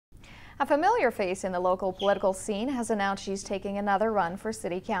A familiar face in the local political scene has announced she's taking another run for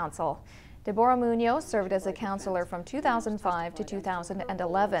City Council. Deborah Munoz served as a councillor from 2005 to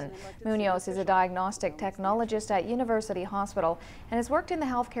 2011. Munoz is a diagnostic technologist at University Hospital and has worked in the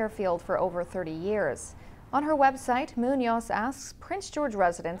healthcare field for over 30 years. On her website, Munoz asks Prince George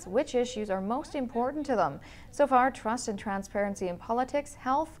residents which issues are most important to them. So far, trust and transparency in politics,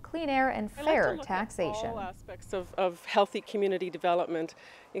 health, clean air, and fair taxation. All aspects of healthy community development,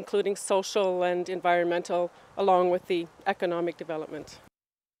 including social and environmental, along with the economic development.